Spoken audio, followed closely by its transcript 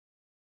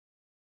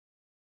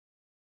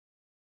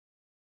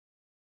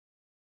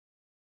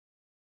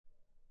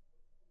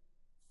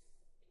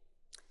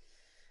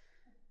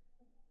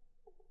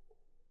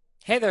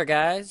Hey there,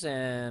 guys,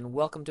 and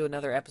welcome to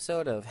another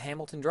episode of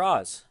Hamilton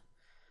Draws.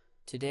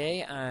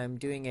 Today I'm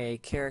doing a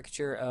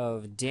caricature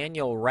of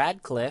Daniel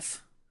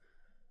Radcliffe,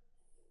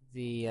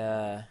 the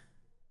uh,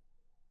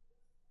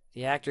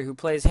 the actor who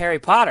plays Harry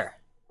Potter.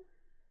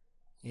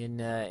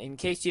 In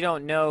case you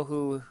don't know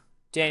who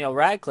Daniel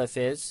Radcliffe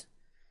is,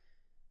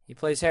 he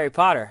plays Harry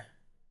Potter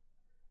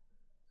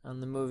on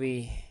the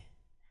movie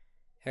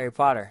Harry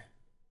Potter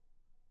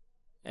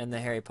and the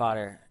Harry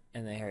Potter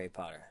and the Harry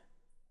Potter.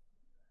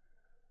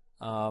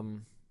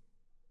 Um,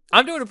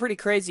 I'm doing a pretty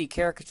crazy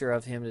caricature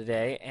of him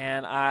today,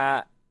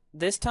 and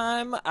this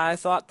time I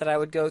thought that I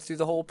would go through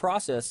the whole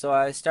process. So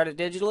I started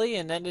digitally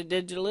and ended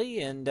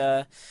digitally, and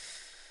the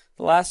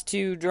last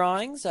two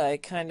drawings I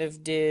kind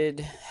of did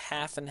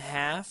half and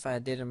half. I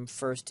did them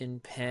first in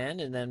pen,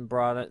 and then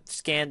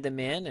scanned them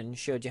in, and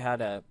showed you how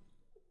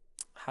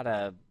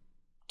to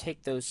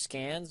take those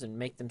scans and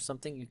make them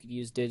something you could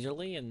use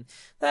digitally, and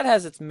that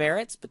has its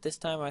merits. But this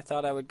time I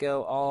thought I would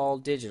go all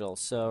digital.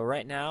 So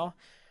right now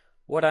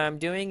what I'm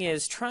doing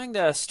is trying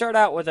to start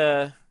out with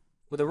a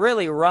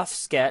really rough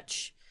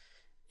sketch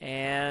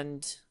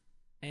and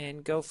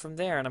go from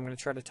there. And I'm going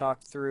to try to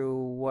talk through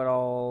what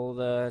all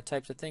the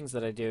types of things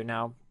that I do.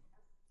 Now,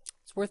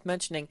 it's worth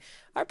mentioning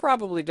I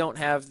probably don't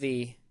have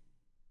the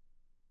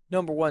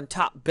number one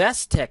top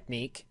best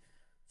technique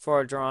for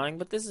a drawing,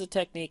 but this is a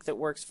technique that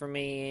works for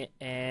me,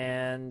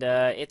 and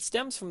it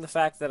stems from the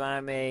fact that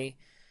I'm a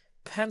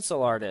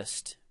pencil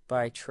artist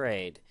by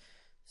trade.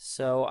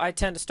 So I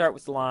tend to start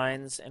with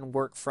lines and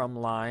work from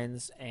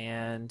lines,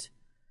 and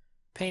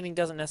painting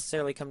doesn't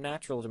necessarily come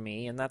natural to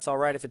me, and that's all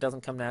right if it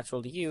doesn't come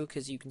natural to you,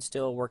 because you can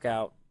still work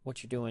out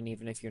what you're doing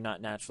even if you're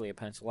not naturally a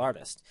pencil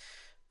artist.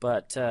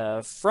 But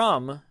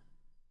from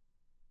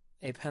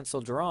a pencil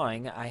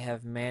drawing, I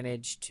have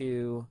managed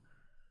to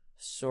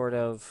sort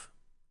of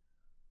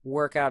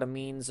work out a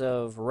means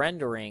of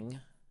rendering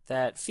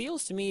that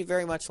feels to me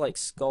very much like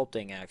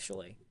sculpting,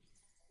 actually.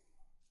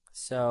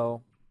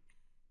 So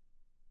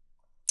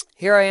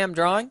here I am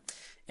drawing,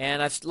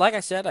 and like I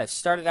said, I've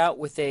started out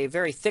with a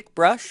very thick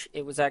brush.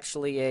 It was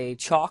actually a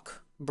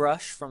chalk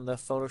brush from the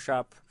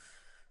Photoshop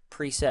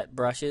preset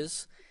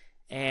brushes,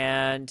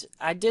 and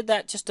I did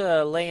that just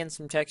to lay in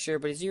some texture.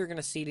 But as you're going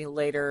to see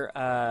later,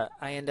 I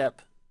end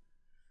up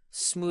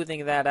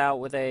smoothing that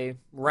out with a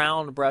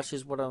round brush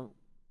is what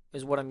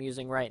I'm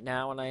using right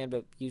now, and I end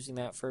up using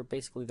that for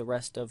basically the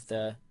rest of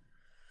the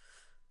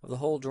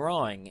whole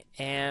drawing.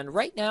 And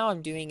right now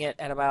I'm doing it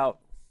at about,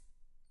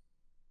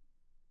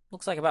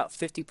 looks like about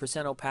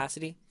 50%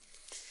 opacity.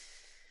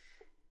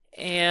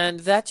 And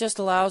that just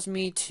allows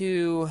me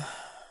to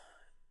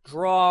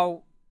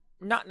draw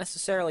not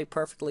necessarily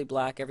perfectly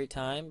black every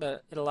time,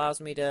 but it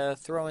allows me to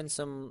throw in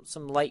some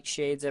light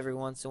shades every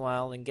once in a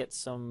while and get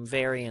some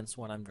variance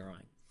when I'm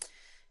drawing.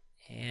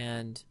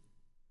 And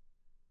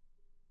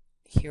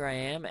here I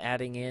am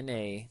adding in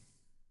a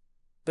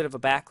bit of a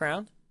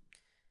background.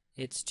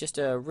 It's just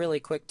a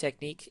really quick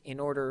technique in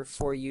order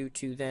for you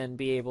to then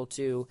be able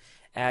to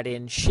add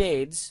in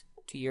shades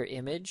to your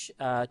image,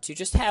 to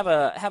just have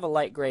a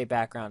light gray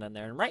background in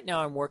there. And right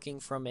now I'm working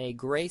from a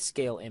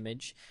grayscale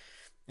image,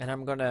 and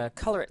I'm going to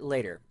color it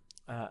later.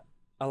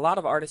 A lot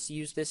of artists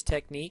use this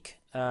technique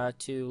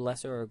to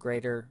lesser or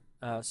greater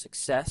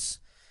success,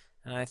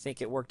 and I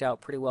think it worked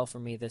out pretty well for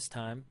me this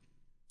time.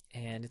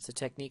 And it's a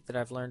technique that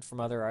I've learned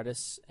from other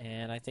artists,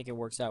 and I think it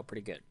works out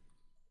pretty good.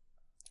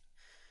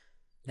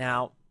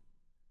 Now,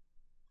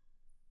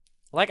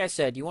 like I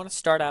said, you want to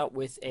start out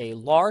with a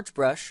large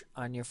brush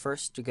on your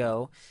first to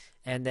go,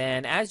 and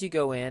then as you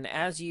go in,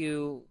 as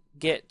you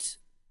get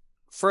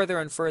further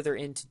and further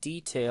into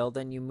detail,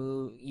 then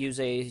you use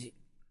a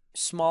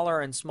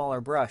smaller and smaller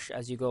brush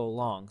as you go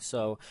along.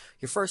 So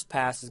your first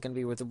pass is going to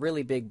be with a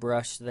really big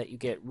brush so that you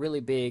get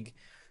really big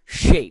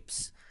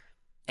shapes,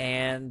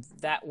 and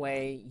that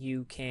way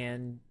you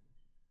can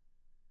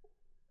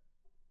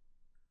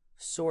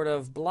sort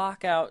of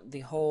block out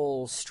the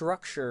whole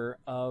structure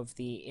of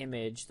the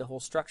image, the whole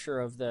structure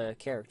of the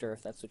character,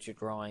 if that's what you're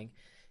drawing,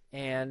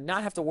 and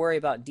not have to worry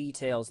about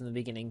details in the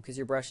beginning because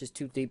your brush is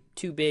too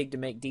big to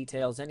make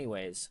details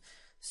anyways.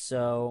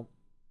 So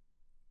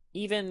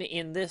even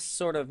in this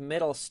sort of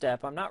middle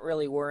step, I'm not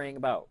really worrying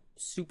about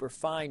super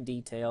fine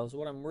details.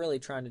 What I'm really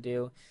trying to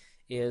do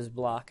is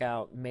block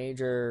out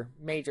major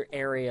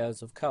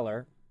areas of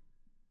color,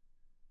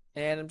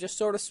 and I'm just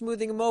sort of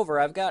smoothing them over.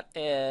 I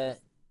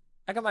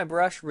got my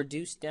brush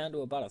reduced down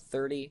to about a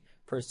 30%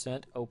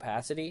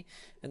 opacity,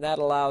 and that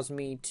allows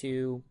me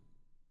to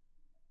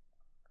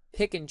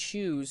pick and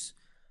choose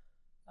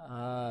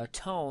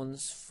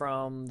tones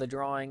from the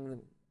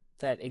drawing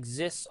that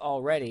exists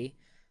already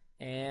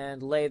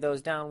and lay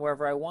those down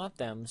wherever I want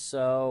them.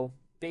 So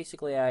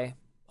basically I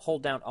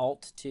hold down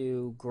Alt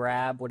to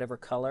grab whatever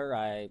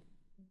color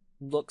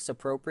looks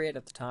appropriate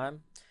at the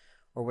time,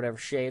 or whatever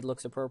shade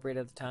looks appropriate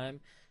at the time.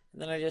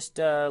 And then I just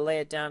lay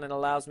it down, and it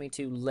allows me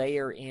to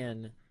layer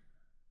in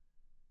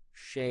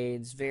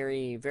shades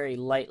very, very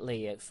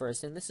lightly at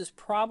first. And this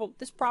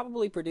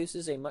probably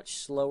produces a much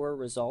slower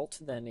result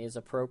than is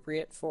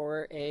appropriate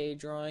for a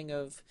drawing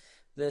of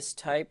this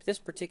type. This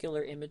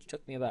particular image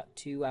took me about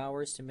 2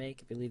 hours to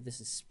make. I believe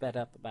this is sped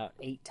up about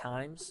 8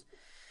 times,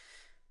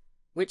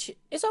 which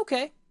is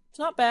okay. It's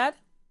not bad.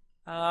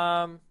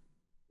 Um,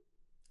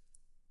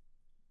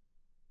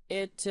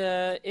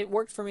 it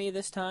worked for me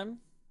this time,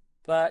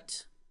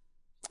 but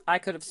I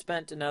could have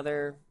spent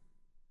another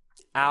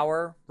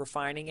hour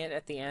refining it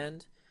at the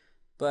end.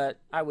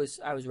 But I was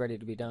ready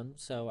to be done,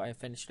 so I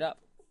finished it up.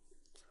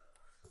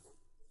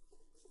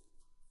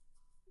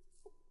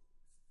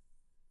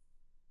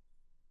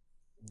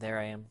 There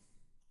I am,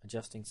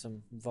 adjusting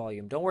some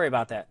volume. Don't worry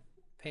about that.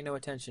 Pay no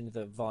attention to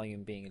the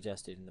volume being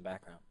adjusted in the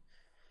background.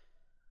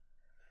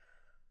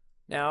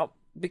 Now,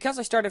 because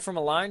I started from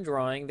a line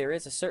drawing, there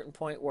is a certain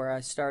point where I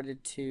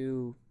started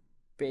to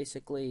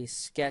basically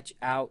sketch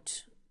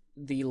out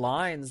the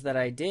lines that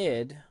I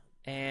did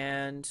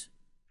and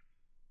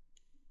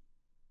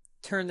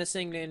turn this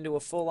thing into a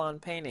full-on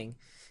painting.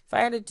 If I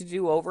had it to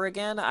do over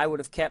again, I would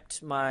have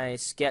kept my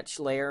sketch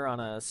layer on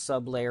a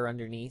sub layer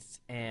underneath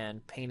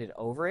and painted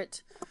over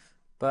it.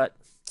 But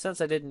since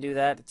I didn't do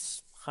that,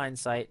 it's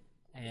hindsight,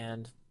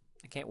 and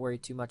I can't worry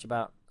too much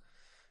about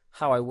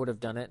how I would have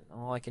done it.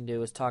 All I can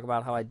do is talk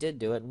about how I did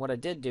do it. And what I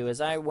did do is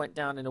I went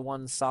down into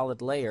one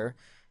solid layer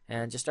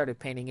and just started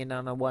painting it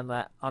onto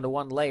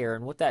one layer.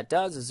 And what that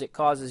does is it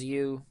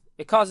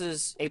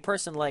causes a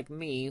person like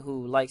me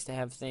who likes to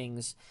have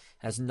things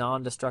as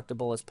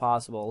non-destructible as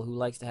possible, who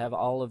likes to have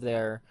all of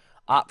their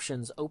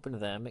options open to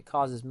them. It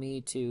causes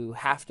me to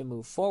have to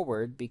move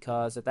forward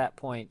because at that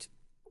point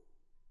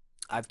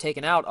I've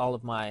taken out all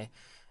of my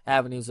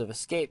avenues of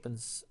escape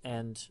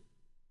and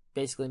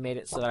basically made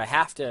it so that I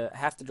have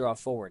to draw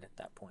forward at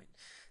that point.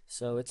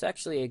 So it's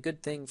actually a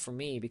good thing for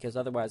me because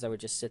otherwise I would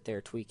just sit there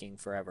tweaking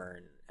forever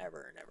and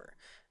ever and ever.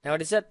 Now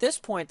it is at this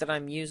point that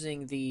I'm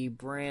using the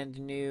brand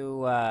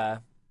new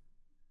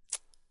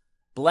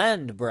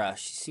blend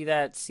brush. See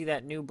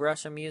that new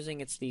brush I'm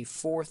using? It's the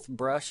fourth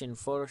brush in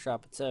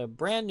Photoshop. It's a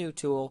brand new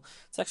tool.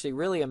 It's actually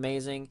really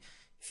amazing.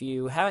 If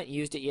you haven't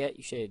used it yet,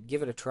 you should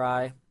give it a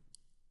try.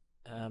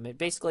 It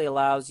basically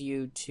allows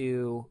you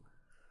to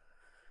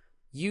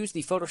use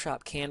the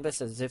Photoshop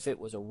canvas as if it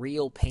was a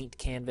real paint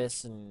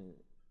canvas, and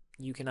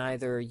you can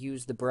either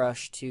use the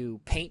brush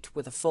to paint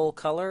with a full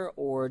color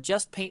or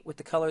just paint with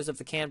the colors of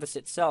the canvas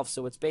itself.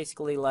 So it's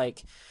basically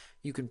like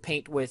you can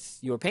paint with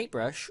your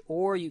paintbrush,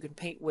 or you can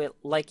paint with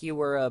like you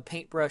were a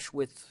paintbrush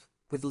with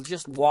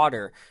just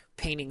water,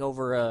 painting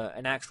over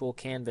an actual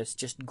canvas,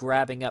 just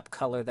grabbing up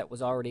color that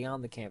was already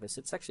on the canvas.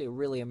 It's actually a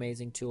really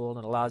amazing tool, and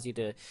it allows you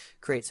to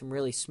create some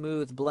really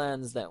smooth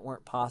blends that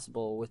weren't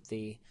possible with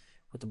the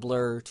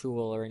blur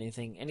tool or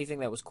anything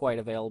that was quite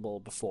available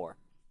before.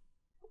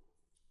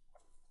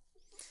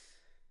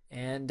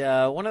 And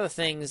one of the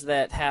things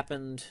that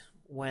happened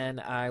when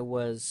I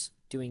was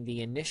doing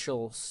the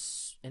initial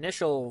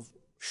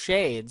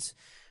shades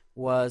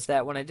was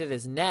that when I did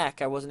his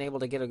neck, I wasn't able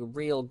to get a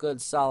real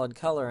good solid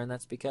color, and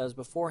that's because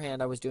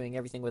beforehand I was doing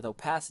everything with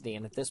opacity,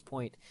 and at this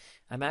point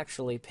I'm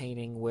actually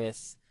painting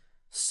with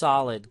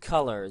solid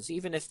colors.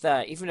 Even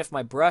if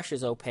my brush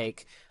is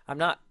opaque, I'm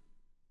not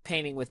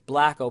painting with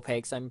black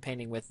opaques, I'm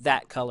painting with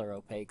that color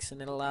opaques,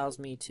 and it allows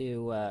me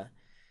to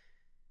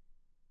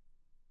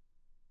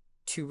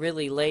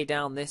really lay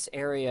down this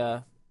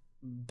area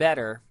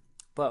better.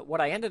 But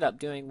what I ended up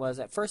doing was,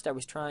 at first I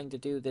was trying to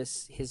do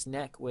his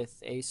neck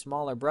with a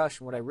smaller brush,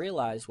 and what I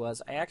realized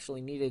was I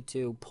actually needed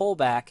to pull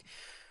back,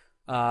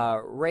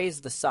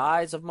 raise the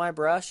size of my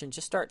brush, and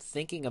just start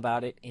thinking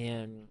about it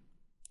in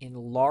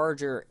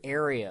larger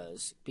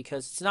areas,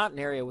 because it's not an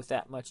area with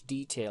that much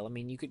detail. I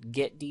mean, you could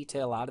get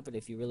detail out of it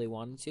if you really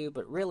wanted to,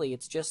 but really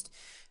it's just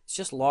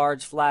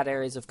large flat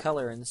areas of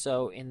color. And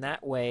so in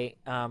that way,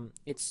 I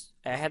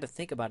had to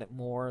think about it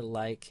more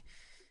like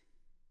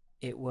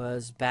it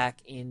was back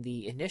in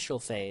the initial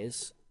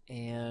phase,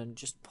 and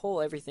just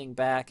pull everything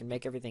back and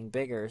make everything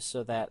bigger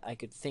so that I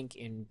could think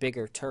in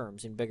bigger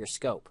terms, in bigger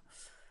scope.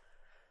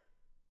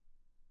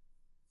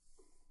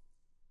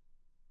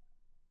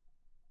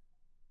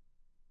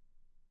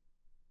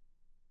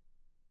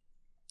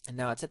 And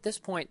now it's at this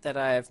point that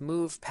I've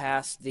moved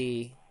past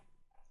the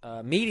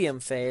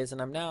medium phase,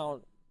 and I'm now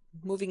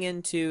moving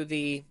into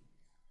the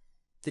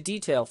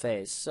detail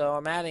phase. So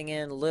I'm adding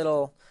in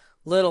little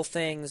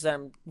things.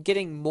 I'm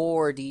getting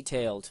more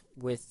detailed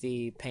with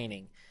the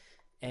painting.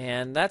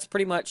 And that's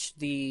pretty much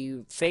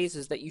the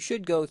phases that you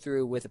should go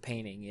through with a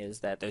painting, is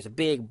that there's a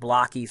big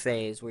blocky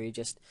phase where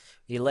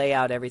you lay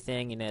out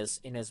everything in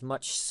as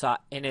much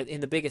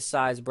in the biggest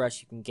size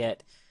brush you can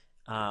get,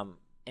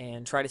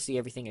 and try to see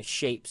everything as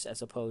shapes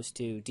as opposed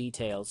to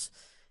details.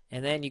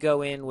 And then you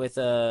go in with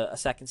a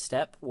second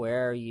step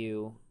where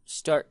you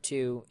start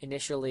to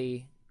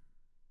initially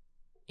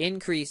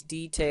increase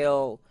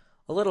detail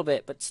a little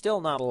bit, but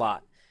still not a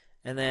lot.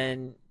 And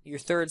then your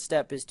third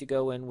step is to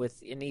go in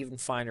with an even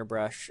finer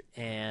brush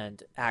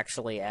and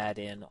actually add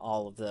in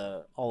all of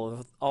the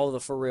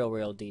for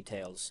real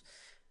details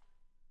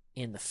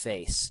in the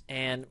face.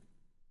 And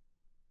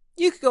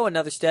you could go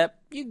another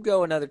step. You could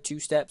go another 2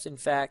 steps, in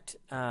fact,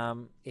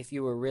 if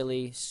you were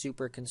really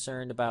super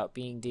concerned about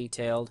being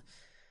detailed.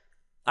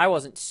 I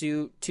wasn't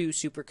too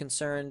super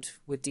concerned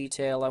with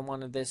detail. I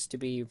wanted this to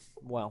be,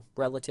 well,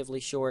 relatively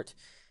short.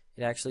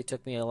 It actually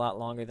took me a lot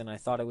longer than I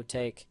thought it would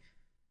take,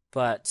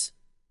 but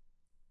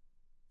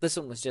this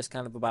one was just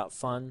kind of about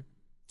fun,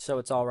 so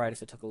it's all right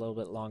if it took a little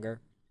bit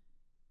longer.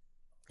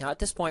 Now, at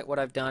this point, what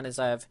I've done is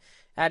I've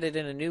added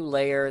in a new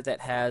layer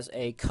that has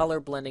a color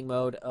blending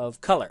mode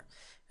of color.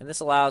 And this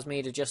allows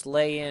me to just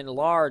lay in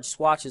large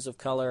swatches of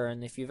color.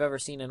 And if you've ever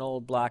seen an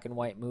old black and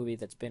white movie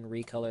that's been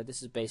recolored,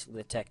 this is basically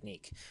the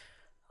technique.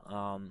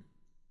 Um,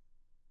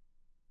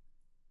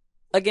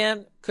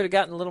 Again, could have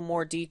gotten a little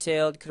more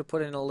detailed, could have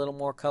put in a little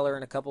more color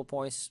in a couple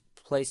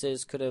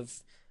places, could have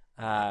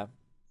uh,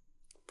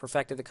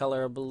 perfected the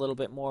color a little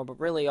bit more, but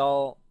really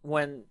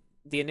when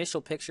the initial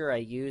picture I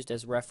used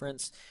as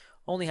reference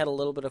only had a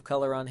little bit of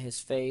color on his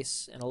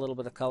face and a little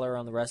bit of color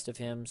on the rest of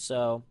him,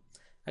 so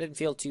I didn't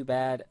feel too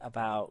bad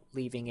about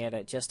leaving it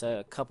at just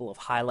a couple of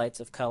highlights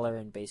of color,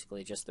 and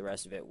basically just the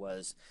rest of it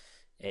was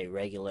a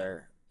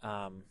regular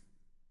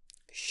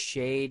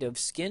shade of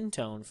skin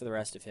tone for the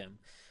rest of him.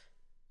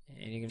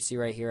 And you can see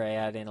right here I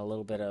add in a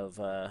little bit of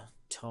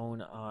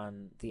tone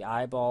on the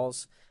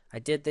eyeballs. I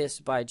did this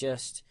by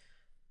just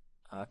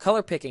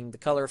color picking the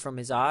color from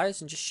his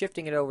eyes and just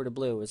shifting it over to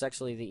blue. It was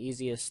actually the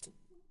easiest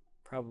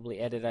probably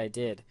edit I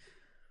did.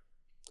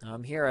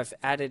 Here I've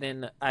added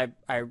in, I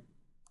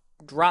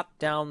dropped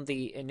down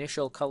the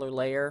initial color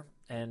layer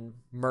and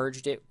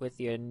merged it with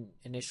the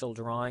initial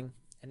drawing.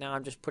 And now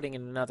I'm just putting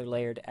in another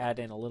layer to add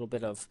in a little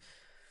bit of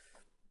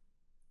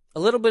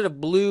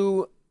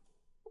blue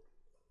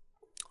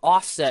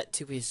offset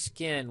to his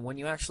skin. When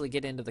you actually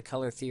get into the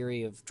color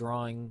theory of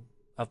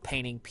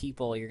painting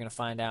people, you're going to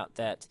find out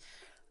that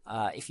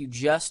if you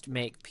just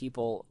paint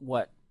people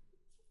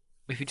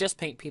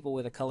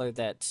with a color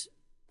that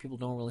people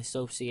don't really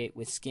associate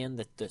with skin,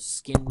 that the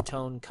skin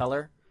tone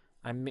color,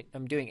 I'm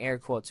doing air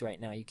quotes right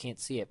now. You can't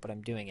see it, but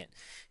I'm doing it.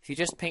 If you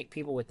just paint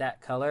people with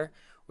that color,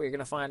 what you're going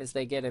to find is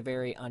they get a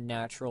very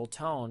unnatural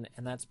tone,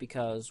 and that's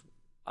because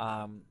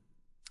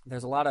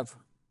there's a lot of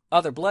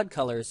other blood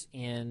colors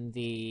in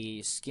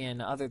the skin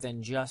other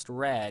than just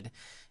red.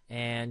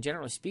 And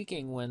generally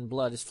speaking, when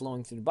blood is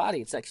flowing through the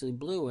body, it's actually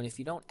blue. And if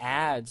you don't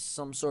add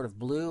some sort of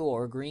blue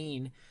or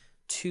green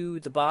to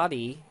the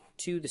body,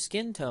 to the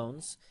skin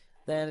tones,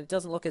 then it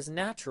doesn't look as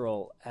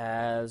natural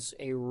as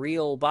a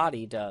real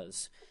body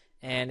does.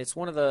 And it's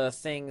one of the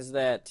things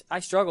that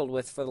I struggled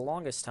with for the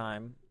longest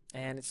time.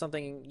 And it's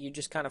something you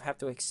just kind of have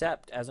to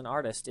accept as an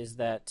artist, is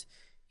that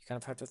you kind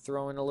of have to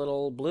throw in a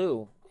little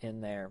blue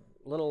in there,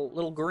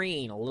 little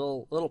green, a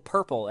little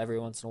purple every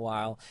once in a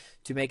while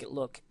to make it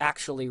look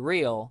actually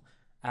real,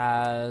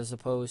 as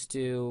opposed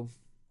to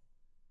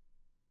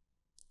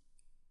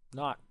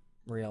not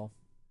real.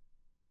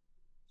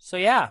 So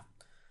yeah,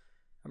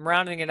 I'm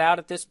rounding it out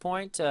at this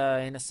point.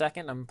 In a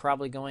second, I'm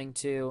probably going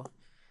to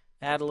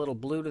add a little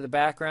blue to the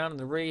background, and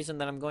the reason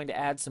that I'm going to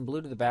add some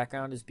blue to the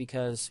background is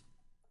because,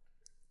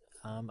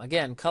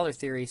 again, color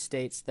theory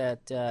states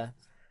that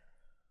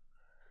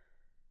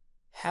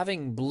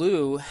having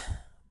blue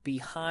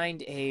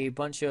behind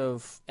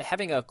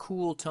having a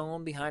cool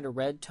tone behind a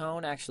red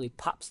tone actually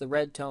pops the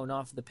red tone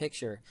off the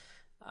picture.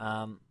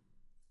 I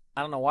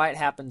don't know why it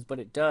happens, but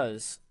it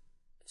does.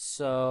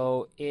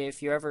 So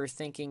if you're ever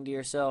thinking to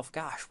yourself,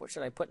 gosh, what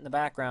should I put in the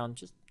background?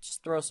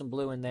 Just throw some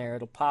blue in there.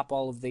 It'll pop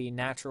all of the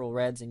natural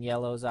reds and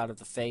yellows out of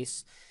the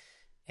face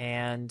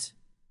and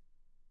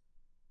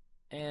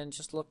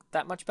just look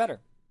that much better.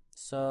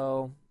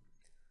 So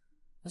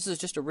this is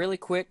just a really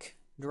quick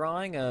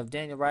drawing of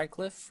Daniel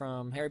Radcliffe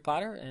from Harry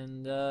Potter,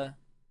 and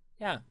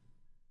yeah,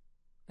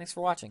 thanks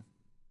for watching.